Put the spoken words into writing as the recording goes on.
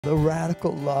the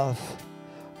radical love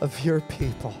of your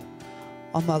people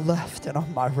on my left and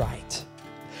on my right.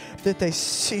 That they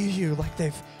see you like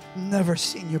they've never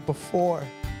seen you before.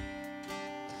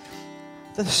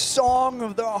 The song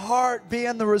of their heart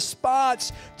being the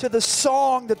response to the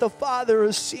song that the Father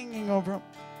is singing over them.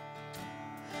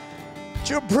 That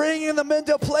you're bringing them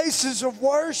into places of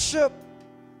worship.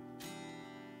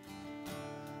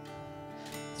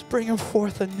 It's bringing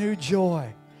forth a new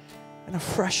joy and a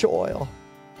fresh oil.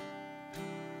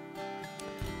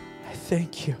 I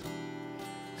thank you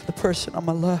for the person on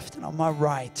my left and on my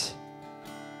right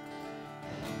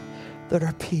that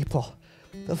are people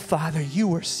the Father you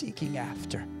were seeking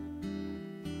after.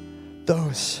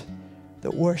 Those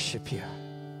that worship you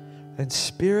in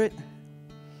spirit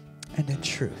and in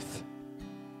truth.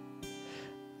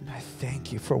 And I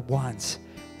thank you for ones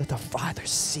that the Father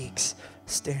seeks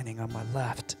standing on my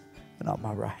left and on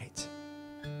my right.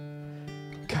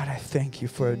 God, I thank you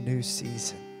for a new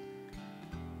season.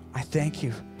 I thank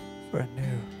you for a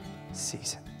new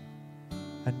season,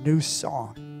 a new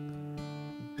song.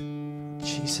 In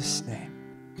Jesus' name.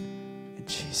 In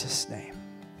Jesus' name.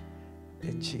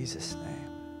 In Jesus' name.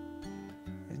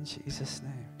 In Jesus'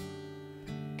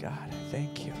 name. God, I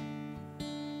thank you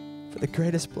for the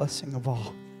greatest blessing of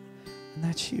all, and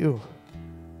that's you.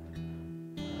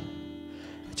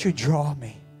 That you draw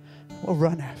me. We'll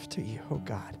run after you, oh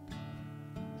God.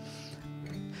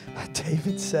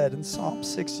 David said in Psalm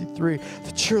 63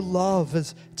 that your love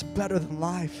it's better than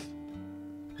life.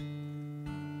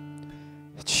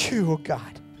 It's you, oh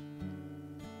God.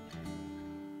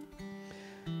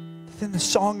 Then the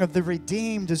song of the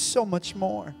redeemed is so much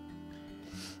more.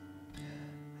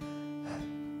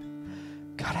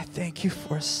 God, I thank you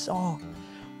for a song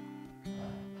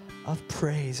of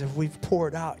praise that we've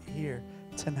poured out here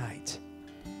tonight.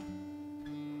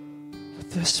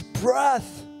 With this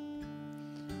breath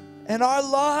in our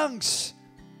lungs,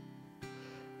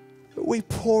 we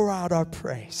pour out our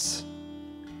praise.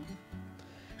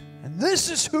 And this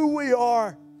is who we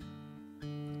are.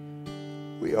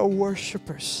 We are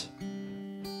worshipers.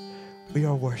 We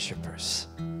are worshipers.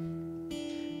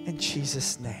 In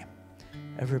Jesus' name.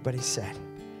 Everybody said,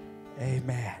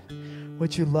 amen.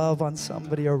 Would you love on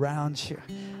somebody around you?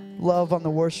 Love on the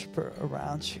worshiper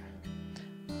around you.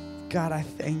 God, I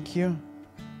thank you.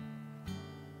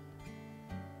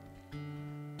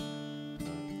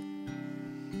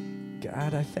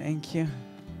 God, I thank you.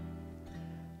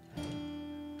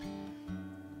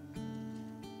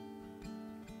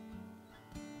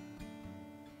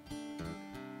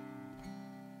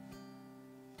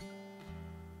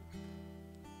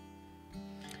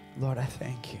 Lord, I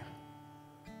thank you.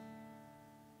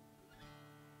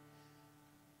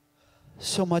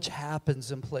 So much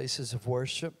happens in places of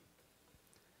worship.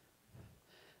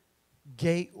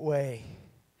 Gateway,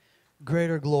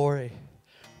 Greater Glory,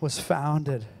 was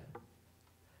founded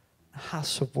a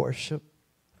house of worship,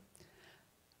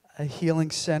 a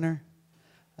healing center,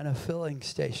 and a filling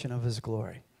station of His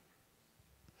glory.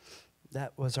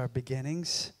 That was our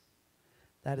beginnings.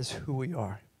 That is who we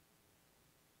are.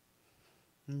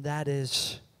 And that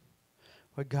is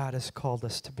what God has called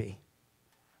us to be.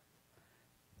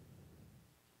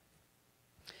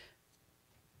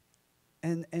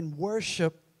 And in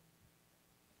worship,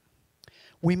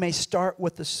 we may start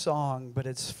with a song, but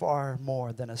it's far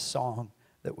more than a song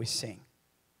that we sing.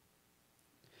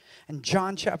 In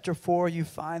John chapter 4, you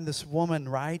find this woman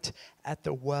right at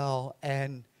the well,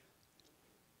 and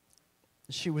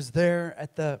she was there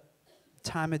at the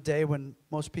time of day when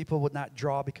most people would not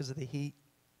draw because of the heat.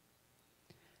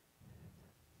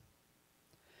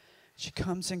 She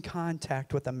comes in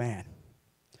contact with a man.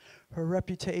 Her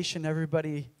reputation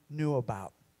everybody knew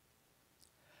about.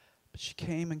 But she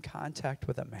came in contact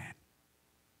with a man.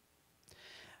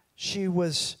 She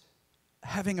was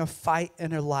having a fight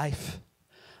in her life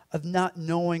of not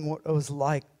knowing what it was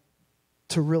like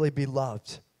to really be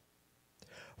loved.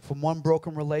 From one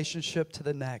broken relationship to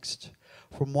the next.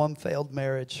 From one failed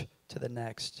marriage to the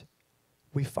next.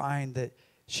 We find that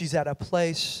she's at a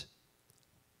place,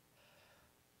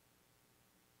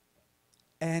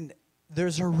 and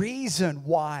there's a reason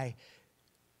why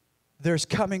there's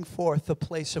coming forth a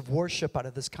place of worship out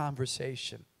of this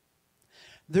conversation.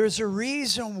 There's a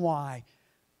reason why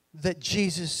that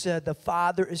Jesus said the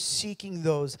Father is seeking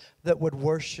those that would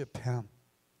worship Him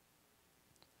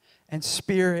in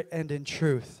spirit and in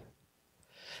truth.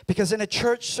 Because in a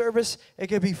church service, it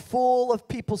can be full of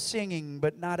people singing,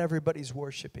 but not everybody's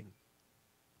worshiping.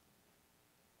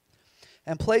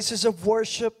 In places of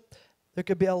worship, there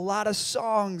could be a lot of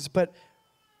songs, but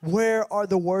Where are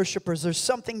the worshipers? There's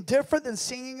something different than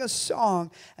singing a song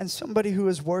and somebody who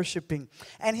is worshiping.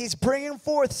 And he's bringing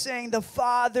forth saying the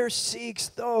Father seeks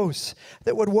those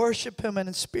that would worship him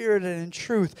in spirit and in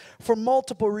truth for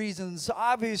multiple reasons.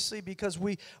 Obviously, because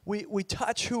we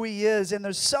touch who he is. And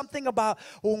there's something about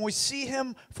when we see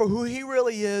him for who he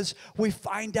really is, we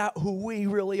find out who we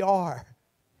really are.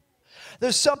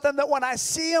 There's something that when I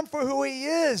see him for who he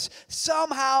is,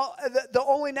 somehow the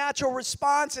only natural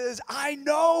response is, I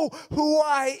know who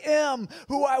I am,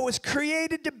 who I was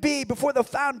created to be before the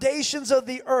foundations of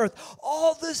the earth.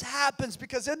 All this happens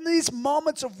because in these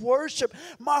moments of worship,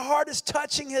 my heart is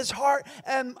touching his heart,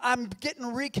 and I'm getting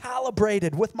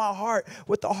recalibrated with my heart,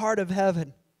 with the heart of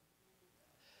heaven.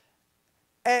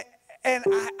 And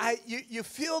you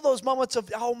feel those moments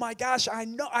of, oh my gosh, I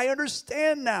know, I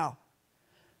understand now.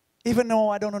 Even though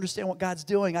I don't understand what God's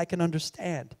doing, I can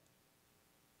understand.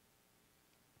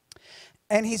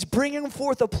 And he's bringing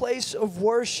forth a place of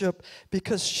worship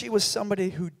because she was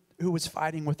somebody who was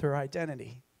fighting with her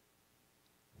identity.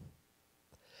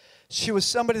 She was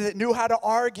somebody that knew how to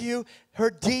argue. Her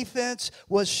defense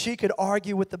was she could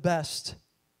argue with the best.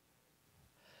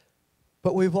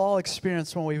 But we've all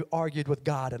experienced when we argued with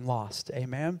God and lost.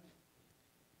 Amen?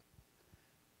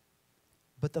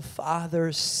 But the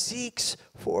Father seeks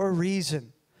for a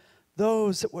reason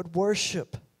those that would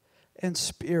worship in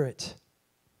spirit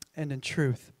and in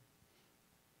truth.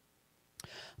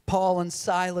 Paul and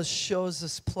Silas shows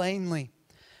us plainly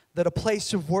that a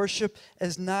place of worship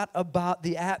is not about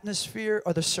the atmosphere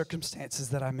or the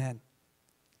circumstances that I'm in.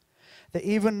 That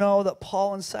even though that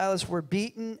Paul and Silas were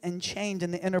beaten and chained in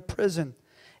the inner prison,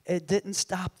 it didn't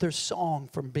stop their song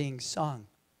from being sung.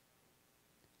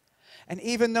 And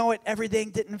even though everything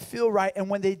didn't feel right, and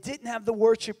when they didn't have the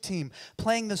worship team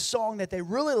playing the song that they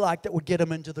really liked that would get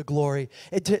them into the glory,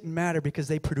 it didn't matter because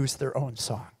they produced their own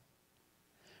song.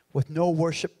 With no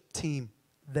worship team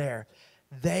there,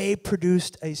 they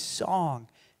produced a song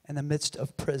in the midst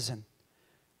of prison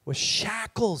with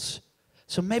shackles.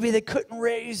 So maybe they couldn't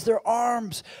raise their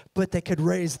arms, but they could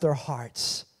raise their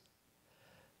hearts.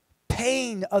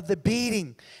 Pain of the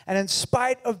beating, and in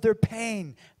spite of their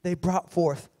pain, they brought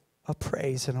forth a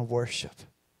praise and a worship.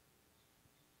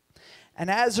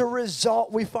 And as a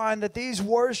result, we find that these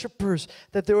worshipers,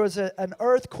 that there was an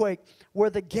earthquake where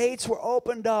the gates were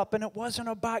opened up, and it wasn't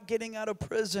about getting out of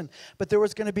prison, but there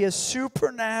was going to be a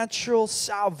supernatural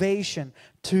salvation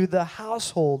to the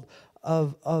household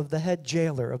of the head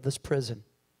jailer of this prison.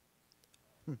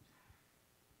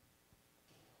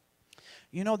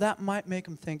 You know, that might make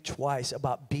them think twice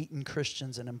about beating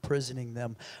Christians and imprisoning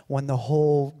them when the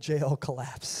whole jail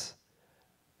collapses.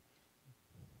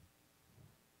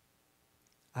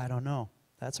 I don't know.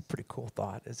 That's a pretty cool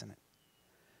thought, isn't it?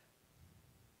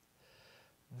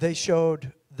 They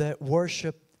showed that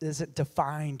worship isn't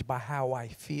defined by how I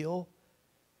feel,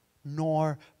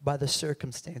 nor by the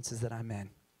circumstances that I'm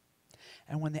in.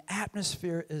 And when the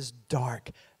atmosphere is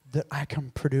dark, that I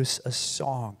can produce a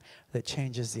song that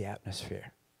changes the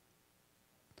atmosphere.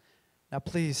 Now,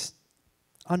 please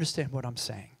understand what I'm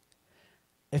saying.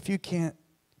 If you can't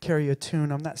carry a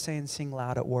tune, I'm not saying sing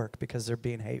loud at work because they're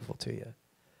being hateful to you.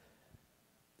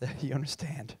 You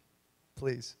understand?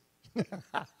 Please.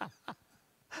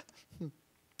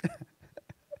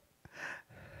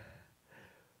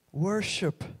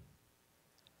 Worship.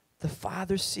 The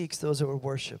Father seeks those that will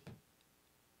worship.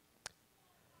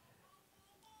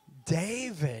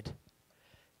 David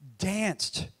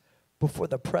danced before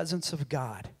the presence of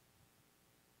God.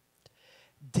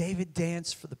 David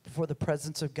danced before the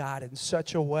presence of God in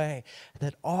such a way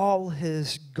that all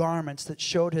his garments that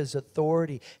showed his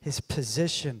authority, his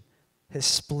position, his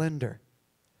splendor,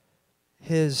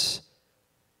 his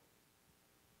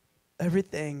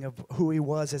everything of who he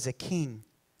was as a king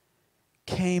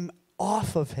came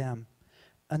off of him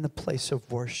in the place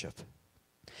of worship.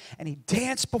 And he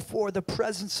danced before the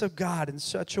presence of God in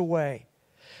such a way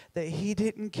that he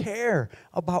didn't care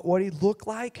about what he looked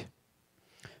like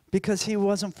because he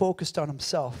wasn't focused on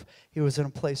himself. He was in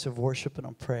a place of worship and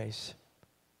of praise.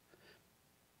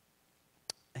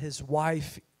 His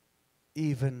wife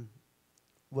even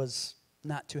was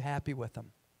not too happy with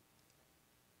him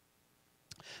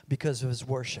because of his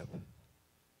worship.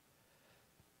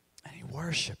 And he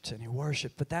worshiped and he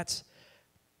worshiped. But that's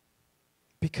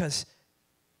because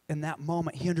in that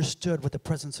moment, he understood what the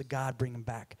presence of God bringing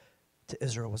back to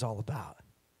Israel was all about.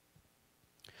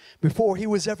 Before he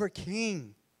was ever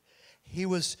king, he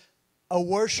was a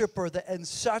worshiper that in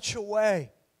such a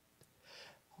way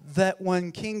that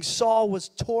when King Saul was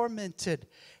tormented,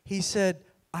 he said,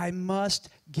 I must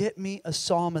get me a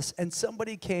psalmist. And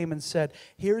somebody came and said,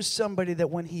 here's somebody that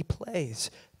when he plays,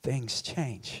 things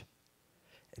change.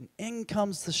 And in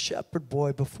comes the shepherd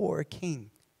boy before a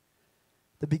king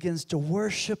that begins to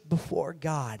worship before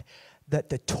God, that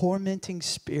the tormenting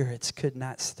spirits could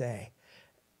not stay,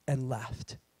 and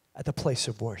left at the place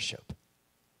of worship.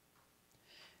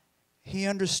 He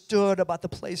understood about the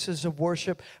places of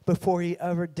worship before he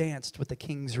ever danced with the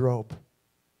king's robe.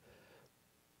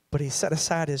 But he set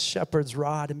aside his shepherd's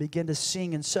rod and began to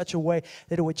sing in such a way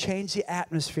that it would change the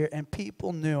atmosphere, and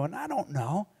people knew. And I don't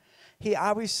know. He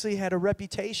obviously had a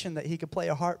reputation that he could play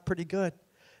a harp pretty good.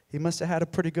 He must have had a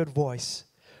pretty good voice.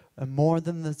 And more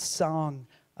than the song,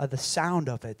 the sound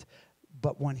of it.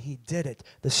 But when he did it,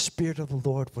 the Spirit of the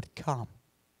Lord would come.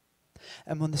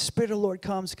 And when the Spirit of the Lord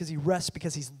comes, because he rests,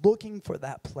 because he's looking for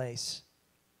that place.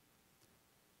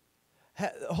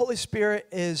 The Holy Spirit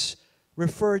is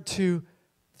referred to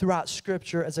throughout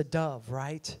Scripture as a dove,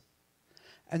 right?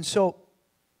 And so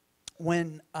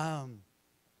when Noah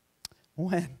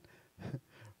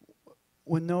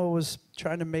was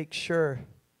trying to make sure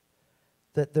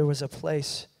that there was a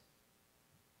place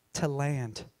to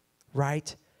land,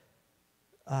 right?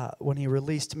 When he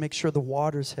released, to make sure the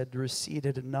waters had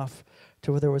receded enough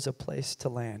to where there was a place to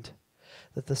land.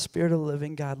 That the Spirit of the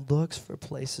living God looks for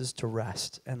places to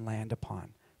rest and land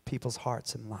upon people's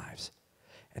hearts and lives.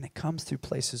 And it comes through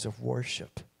places of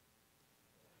worship.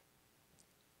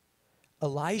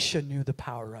 Elisha knew the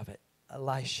power of it.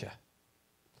 Elisha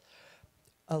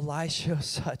was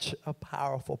such a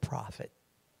powerful prophet.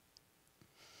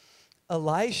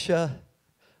 Elisha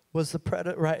was the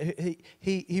predator, right?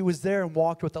 He was there and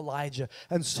walked with Elijah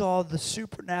and saw the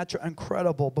supernatural,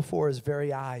 incredible before his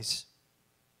very eyes.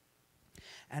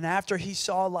 And after he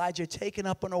saw Elijah taken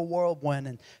up in a whirlwind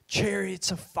and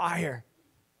chariots of fire,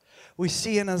 we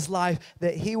see in his life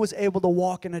that he was able to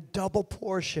walk in a double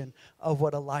portion of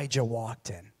what Elijah walked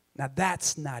in. Now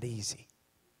that's not easy.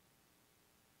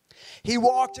 He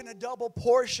walked in a double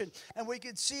portion, and we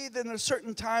could see that in a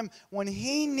certain time when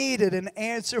he needed an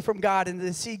answer from God and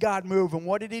to see God move. And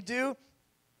what did he do?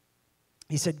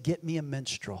 He said, "Get me a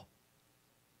minstrel."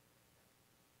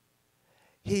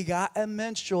 He got a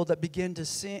minstrel that began to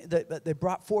sing, that they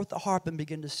brought forth the harp and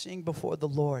began to sing before the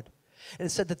Lord. And it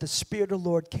said that the Spirit of the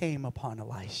Lord came upon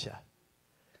Elisha.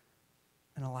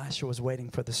 And Elisha was waiting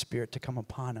for the Spirit to come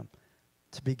upon him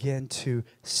to begin to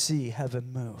see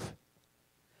heaven move.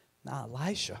 Now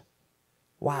Elisha,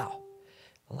 wow.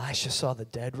 Elisha saw the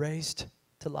dead raised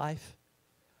to life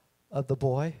of the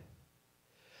boy.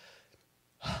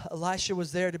 Elisha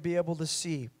was there to be able to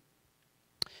see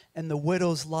in the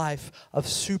widow's life of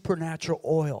supernatural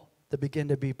oil that began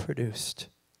to be produced.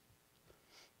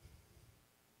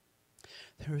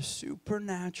 There was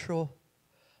supernatural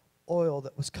oil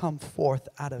that was come forth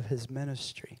out of his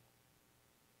ministry.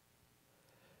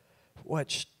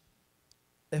 Which,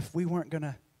 if we weren't going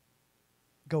to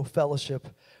go fellowship,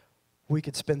 we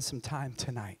could spend some time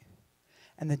tonight.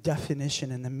 And the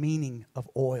definition and the meaning of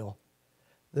oil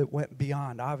that went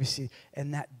beyond. Obviously,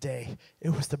 in that day, it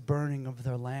was the burning of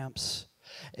their lamps.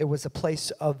 It was a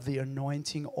place of the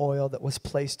anointing oil that was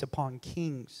placed upon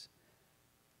kings,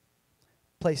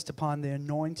 placed upon the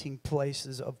anointing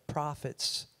places of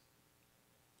prophets,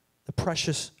 the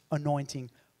precious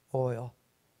anointing oil.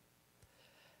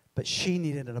 But she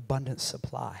needed an abundant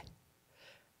supply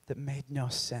that made no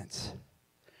sense.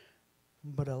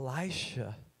 But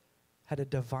Elisha had a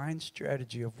divine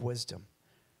strategy of wisdom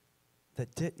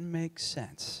that didn't make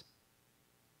sense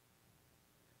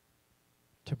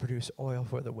to produce oil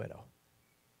for the widow.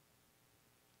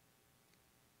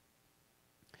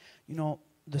 You know,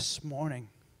 this morning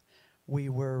we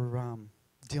were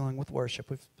dealing with worship.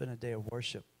 We've been a day of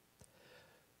worship.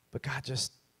 But God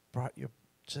just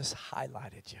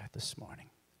highlighted you this morning.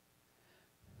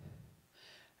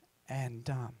 And,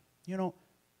 you know,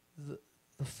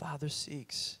 the Father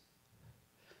seeks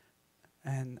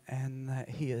and that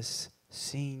He has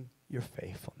seen your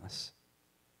faithfulness.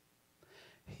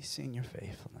 He's seen your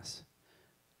faithfulness.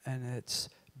 And it's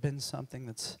been something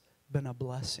that's been a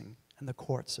blessing in the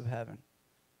courts of heaven.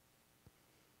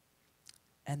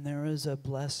 And there is a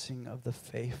blessing of the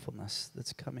faithfulness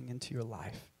that's coming into your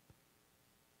life.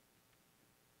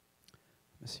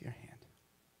 Let me see your hand.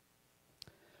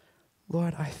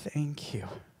 Lord, I thank you.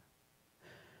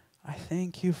 I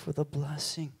thank you for the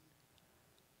blessing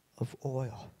of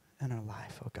oil in our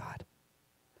life, oh God.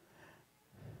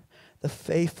 The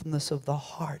faithfulness of the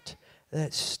heart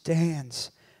that stands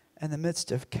in the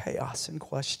midst of chaos and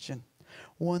question.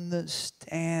 One that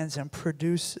stands and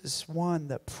produces, one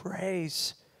that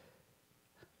prays,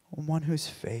 one who's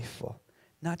faithful,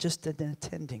 not just in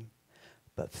attending,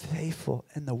 but faithful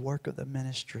in the work of the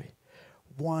ministry.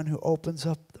 One who opens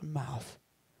up the mouth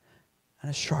and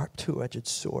a sharp two-edged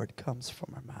sword comes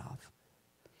from her mouth.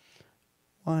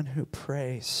 One who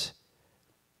prays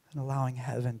and allowing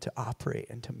heaven to operate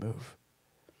and to move.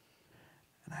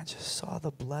 And I just saw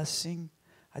the blessing.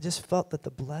 I just felt that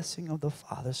the blessing of the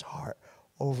Father's heart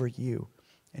over you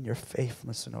and your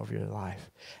faithfulness and over your life.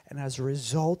 And as a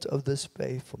result of this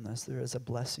faithfulness, there is a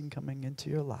blessing coming into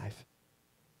your life.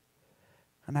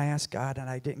 And I asked God, and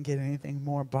I didn't get anything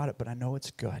more about it, but I know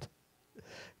it's good.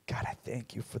 God, I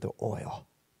thank you for the oil.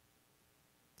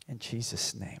 In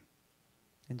Jesus' name.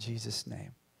 In Jesus'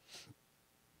 name.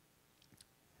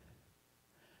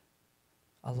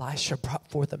 Elisha brought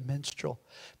forth a minstrel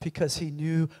because he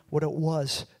knew what it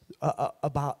was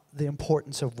about the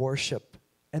importance of worship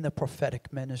and the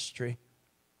prophetic ministry.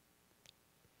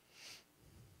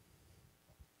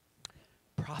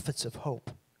 Prophets of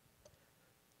hope.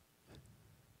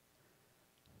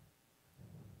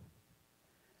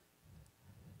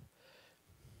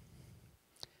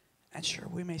 And sure,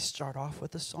 we may start off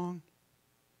with a song,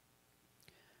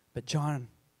 but John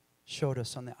showed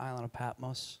us on the island of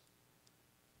Patmos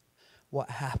what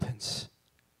happens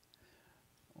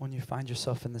when you find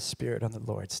yourself in the Spirit on the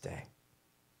Lord's day.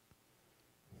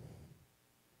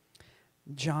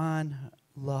 John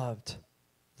loved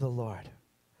the Lord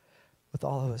with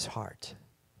all of his heart.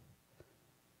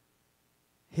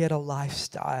 He had a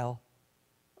lifestyle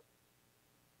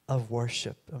of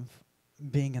worship, of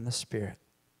being in the Spirit.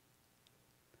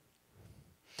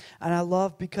 And I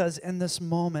love because in this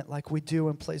moment, like we do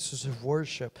in places of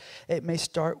worship, it may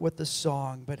start with the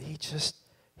song, but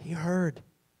he heard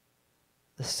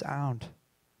the sound.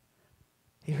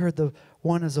 He heard the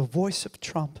one as a voice of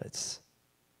trumpets.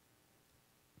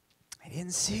 He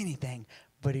didn't see anything,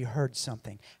 but he heard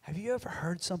something. Have you ever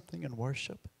heard something in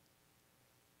worship?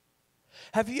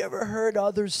 Have you ever heard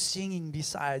others singing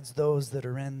besides those that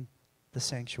are in the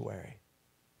sanctuary?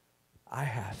 I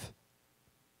have.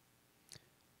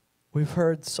 We've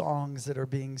heard songs that are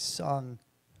being sung.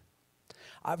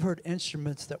 I've heard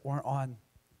instruments that weren't on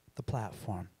the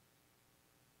platform.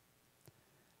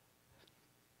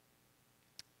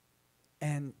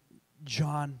 And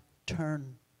John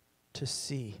turned to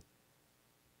see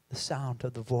the sound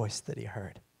of the voice that he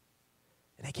heard.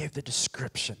 And he gave the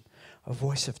description, a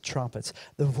voice of trumpets,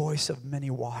 the voice of many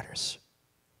waters.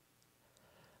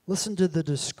 Listen to the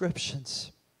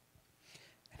descriptions.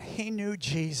 And he knew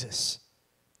Jesus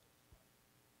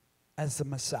as the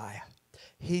Messiah.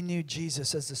 He knew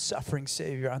Jesus as the suffering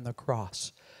Savior on the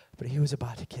cross. But he was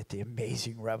about to get the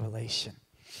amazing revelation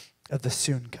of the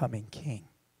soon coming King.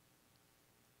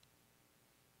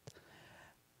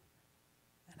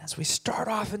 And as we start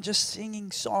off in just singing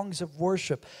songs of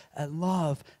worship and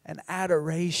love and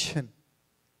adoration,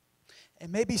 it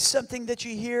may be something that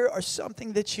you hear or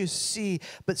something that you see,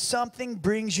 but something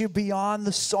brings you beyond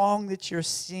the song that you're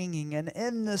singing. And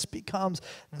in this becomes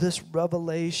this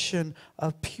revelation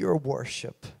of pure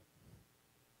worship.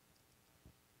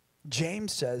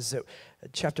 James says that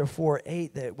chapter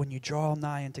 4:8 that when you draw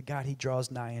nigh unto God, he draws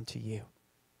nigh unto you.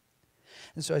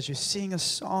 And so as you sing a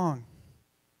song,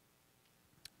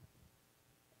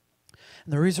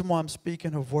 and the reason why I'm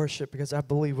speaking of worship, because I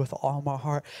believe with all my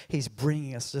heart, he's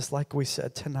bringing us, just like we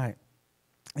said tonight,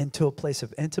 into a place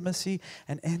of intimacy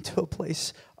and into a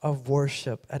place of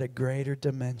worship at a greater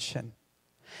dimension.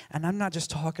 And I'm not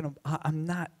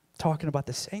talking about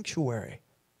the sanctuary.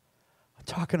 I'm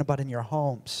talking about in your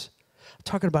homes. I'm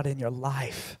talking about in your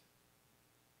life.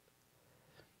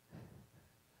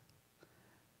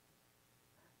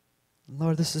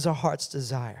 Lord, this is our heart's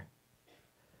desire.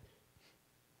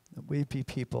 That we be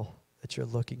people that you're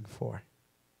looking for.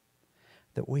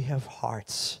 That we have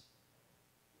hearts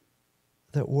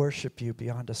that worship you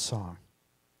beyond a song.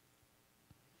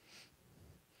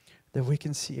 That we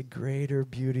can see a greater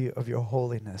beauty of your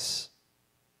holiness.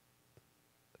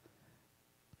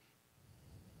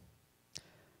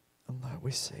 And Lord,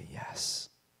 we say yes.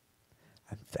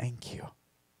 And thank you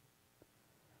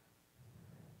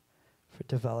for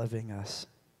developing us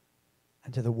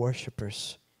into the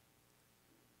worshipers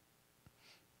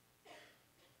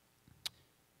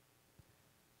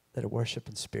that worship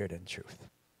in spirit and truth.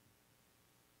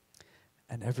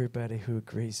 And everybody who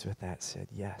agrees with that said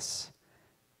yes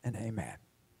and amen.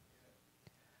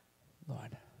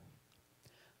 Lord,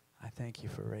 I thank you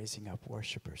for raising up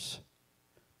worshipers.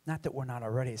 Not that we're not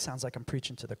already. It sounds like I'm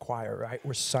preaching to the choir, right?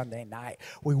 We're Sunday night.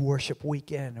 We worship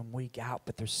week in and week out,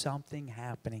 but there's something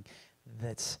happening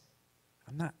that's,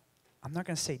 I'm not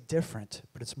going to say different,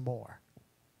 but it's more.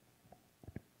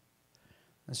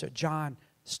 And so John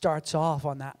starts off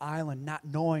on that island not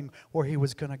knowing where he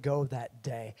was going to go that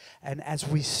day. And as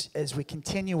we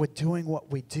continue with doing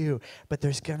what we do, but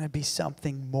there's going to be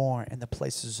something more in the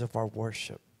places of our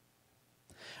worship.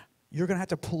 You're going to have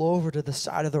to pull over to the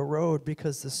side of the road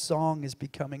because the song is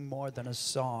becoming more than a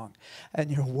song. And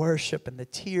your worship and the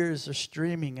tears are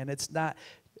streaming, and it's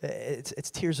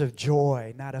tears of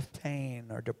joy, not of pain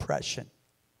or depression.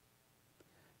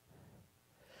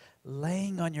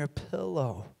 Laying on your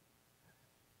pillow,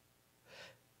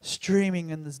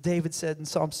 streaming, and as David said in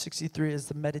Psalm 63, as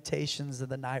the meditations of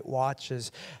the night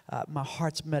watches, my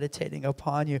heart's meditating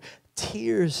upon you.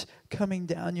 Tears coming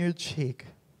down your cheek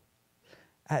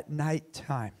at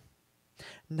nighttime.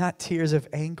 Not tears of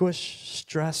anguish,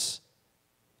 stress,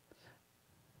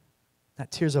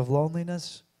 not tears of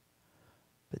loneliness,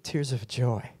 but tears of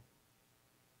joy.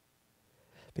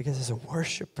 Because as a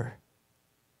worshiper,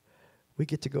 we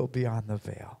get to go beyond the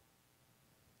veil.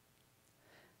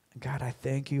 God, I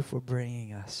thank you for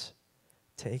bringing us,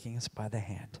 taking us by the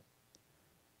hand,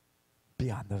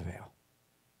 beyond the veil.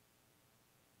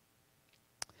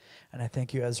 And I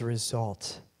thank you as a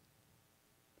result,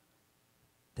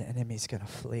 the enemy's going to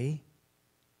flee.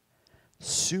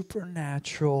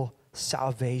 Supernatural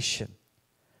salvation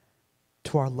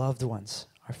to our loved ones,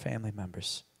 our family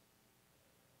members.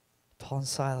 Paul and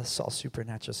Silas saw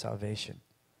supernatural salvation.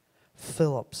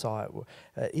 Philip saw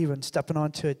it, even stepping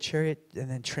onto a chariot and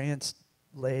then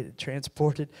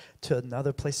transported to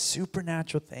another place.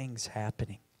 Supernatural things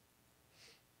happening.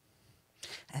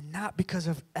 And not because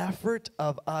of effort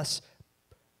of us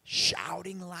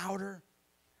shouting louder,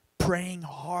 praying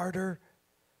harder,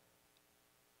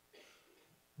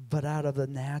 but out of the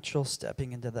natural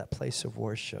stepping into that place of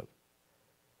worship,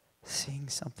 seeing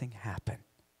something happen.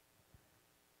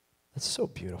 That's so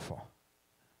beautiful.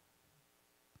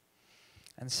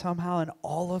 And somehow in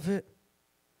all of it,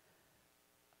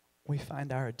 we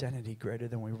find our identity greater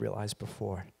than we realized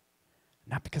before.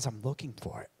 Not because I'm looking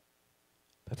for it,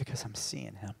 but because I'm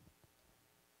seeing him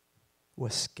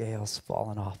with scales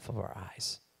falling off of our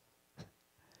eyes.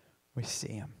 We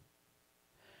see him.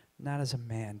 Not as a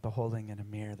man beholding in a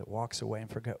mirror that walks away and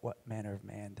forget what manner of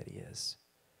man that he is,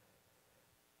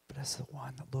 but as the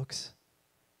one that looks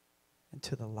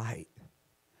into the light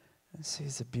and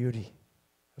sees the beauty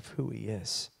of who he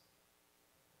is.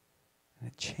 And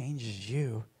it changes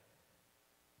you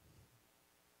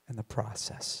in the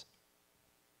process.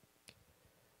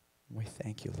 We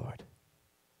thank you, Lord,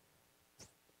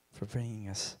 for bringing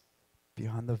us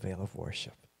beyond the veil of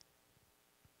worship.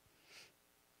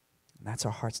 And that's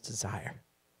our heart's desire.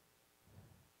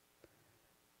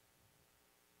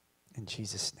 In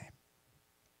Jesus' name,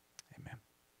 amen.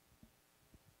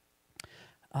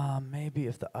 Maybe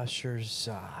if the ushers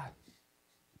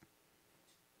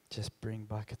just bring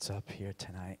buckets up here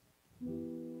tonight.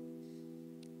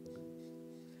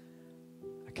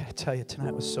 I gotta tell you,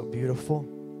 tonight was so beautiful.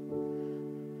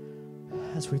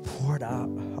 As we poured out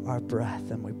our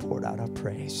breath and we poured out our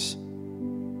praise.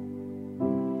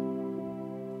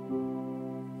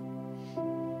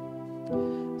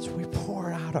 As we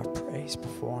pour out our praise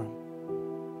before him.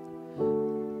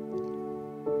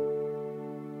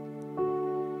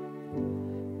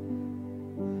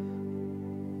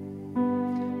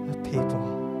 People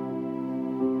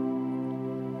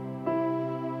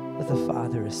that the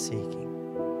Father is seeking.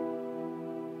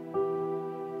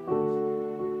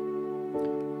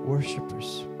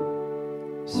 Worshipers,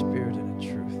 spirit and in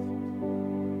truth.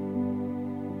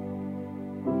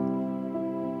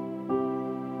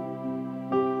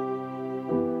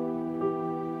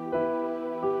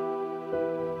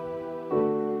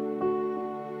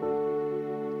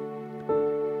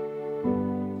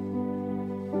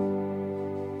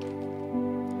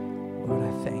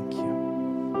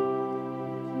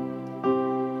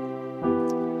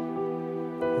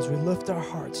 Our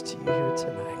hearts to you here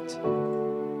tonight.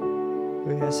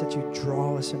 We ask that you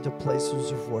draw us into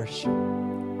places of worship.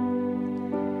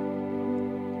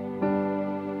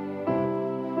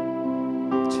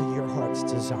 To your heart's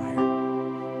desire.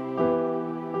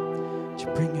 To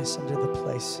bring us into the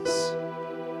places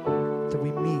that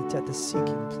we meet at the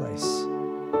seeking place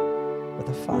where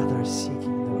the Father is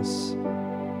seeking those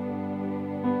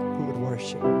who would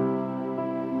worship.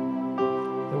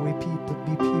 That we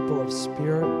be people of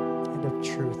spirit and of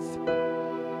truth.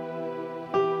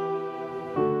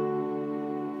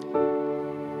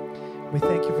 We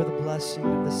thank you for the blessing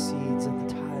of the seeds and the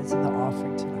tithes and the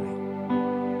offering tonight.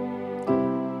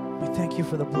 We thank you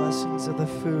for the blessings of the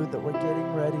food that we're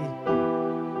getting ready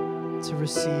to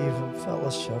receive in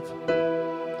fellowship.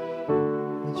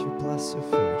 Would you bless the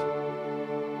food?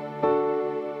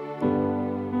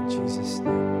 In Jesus'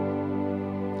 name.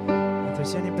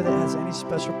 there's anybody that has any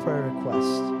special prayer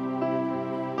requests,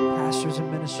 pastors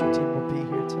and ministry team will be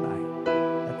here tonight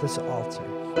at this altar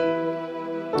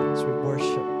as we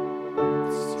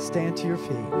worship. Stand to your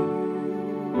feet.